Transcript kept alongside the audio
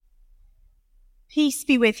"Peace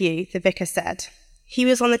be with you," the vicar said. He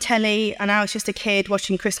was on the telly and I was just a kid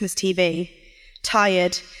watching Christmas TV,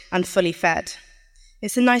 tired and fully fed.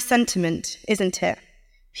 It's a nice sentiment, isn't it?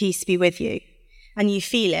 Peace be with you. And you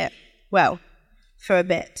feel it, well, for a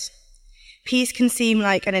bit. Peace can seem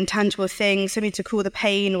like an intangible thing, something to cool the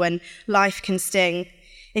pain when life can sting.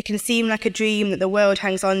 It can seem like a dream that the world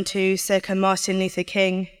hangs on to, circa Martin Luther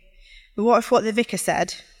King. But what if what the vicar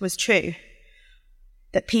said was true?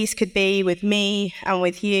 That peace could be with me and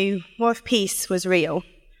with you? What if peace was real?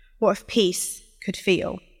 What if peace could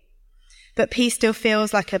feel? But peace still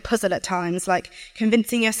feels like a puzzle at times, like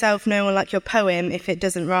convincing yourself no one like your poem if it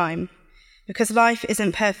doesn't rhyme. Because life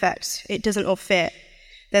isn't perfect, it doesn't all fit.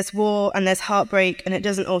 There's war and there's heartbreak and it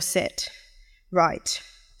doesn't all sit right.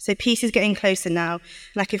 So peace is getting closer now,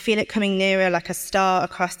 and I can feel it coming nearer like a star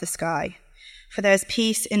across the sky. For there is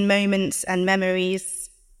peace in moments and memories,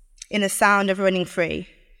 in the sound of running free.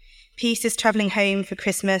 Peace is travelling home for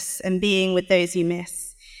Christmas and being with those you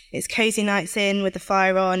miss. It's cosy nights in with the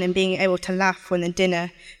fire on and being able to laugh when the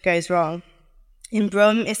dinner goes wrong. In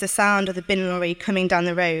Brum is the sound of the bin lorry coming down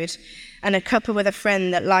the road and a cuppa with a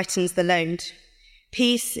friend that lightens the load.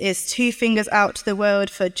 Peace is 2 fingers out to the world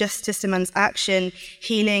for justice demands action,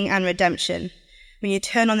 healing and redemption. When you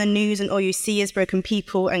turn on the news and all you see is broken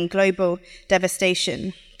people and global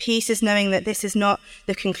devastation. Peace is knowing that this is not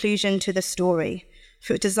the conclusion to the story,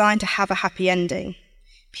 for it's designed to have a happy ending.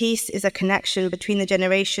 Peace is a connection between the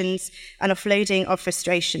generations and offloading of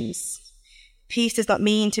frustrations. Peace does not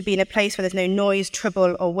mean to be in a place where there's no noise,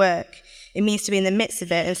 trouble, or work. It means to be in the midst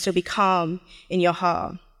of it and still be calm in your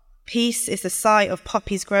heart. Peace is the sight of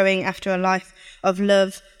poppies growing after a life of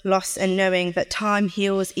love, loss, and knowing that time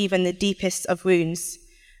heals even the deepest of wounds.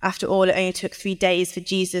 After all, it only took 3 days for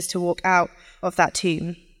Jesus to walk out of that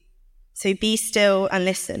tomb. So be still and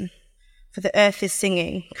listen, for the earth is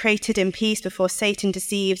singing, created in peace before Satan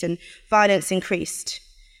deceived and violence increased.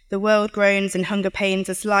 The world groans in hunger pains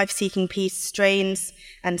as life-seeking peace strains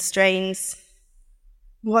and strains.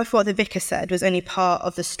 What if what the vicar said was only part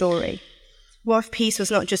of the story? What if peace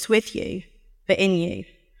was not just with you, but in you?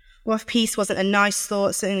 What if peace wasn't a nice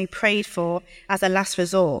thought, something we prayed for as a last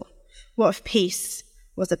resort? What if peace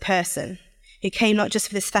was a person who came not just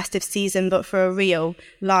for this festive season, but for a real,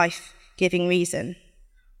 life-giving reason?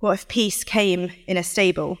 What if peace came in a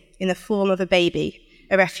stable, in the form of a baby,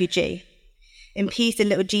 a refugee? In peace the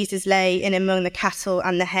little Jesus lay in among the cattle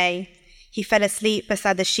and the hay. He fell asleep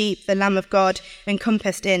beside the sheep, the Lamb of God,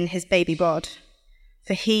 encompassed in his baby bod.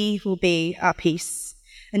 For he will be our peace,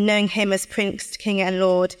 and knowing him as Prince, King and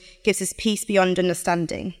Lord gives us peace beyond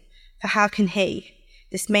understanding. For how can he,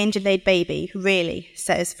 this manger-laid baby, really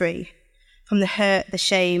set us free from the hurt, the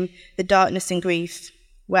shame, the darkness and grief?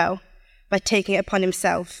 Well, by taking it upon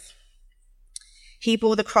himself. He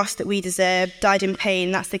bore the cross that we deserve, died in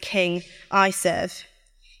pain, that's the King I serve.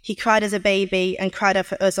 He cried as a baby and cried out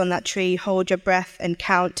for us on that tree, hold your breath and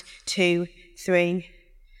count 2, 3.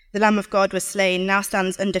 The Lamb of God was slain, now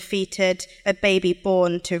stands undefeated, a baby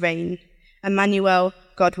born to reign. Emmanuel,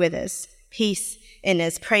 God with us, peace in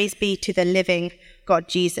us, praise be to the living God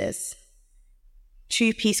Jesus.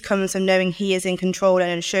 True peace comes from knowing he is in control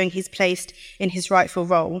and ensuring he's placed in his rightful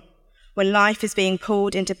role. When life is being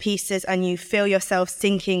pulled into pieces and you feel yourself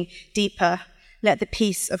sinking deeper, let the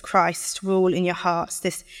peace of Christ rule in your hearts.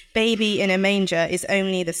 This baby in a manger is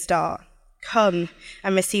only the start. Come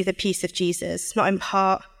and receive the peace of Jesus, not in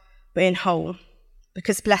part, but in whole.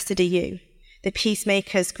 Because blessed are you, the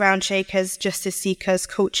peacemakers, ground shakers, justice seekers,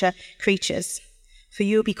 culture creatures. For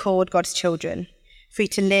you will be called God's children, free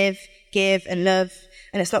to live, give and love.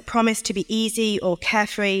 And it's not promised to be easy or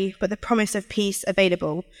carefree, but the promise of peace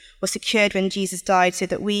available was secured when Jesus died so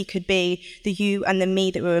that we could be the you and the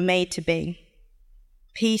me that we were made to be.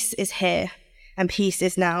 Peace is here and peace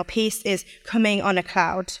is now. Peace is coming on a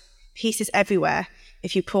cloud. Peace is everywhere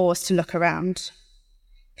if you pause to look around.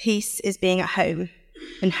 Peace is being at home,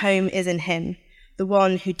 and home is in him, the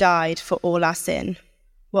one who died for all our sin.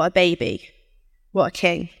 What a baby, what a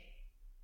king.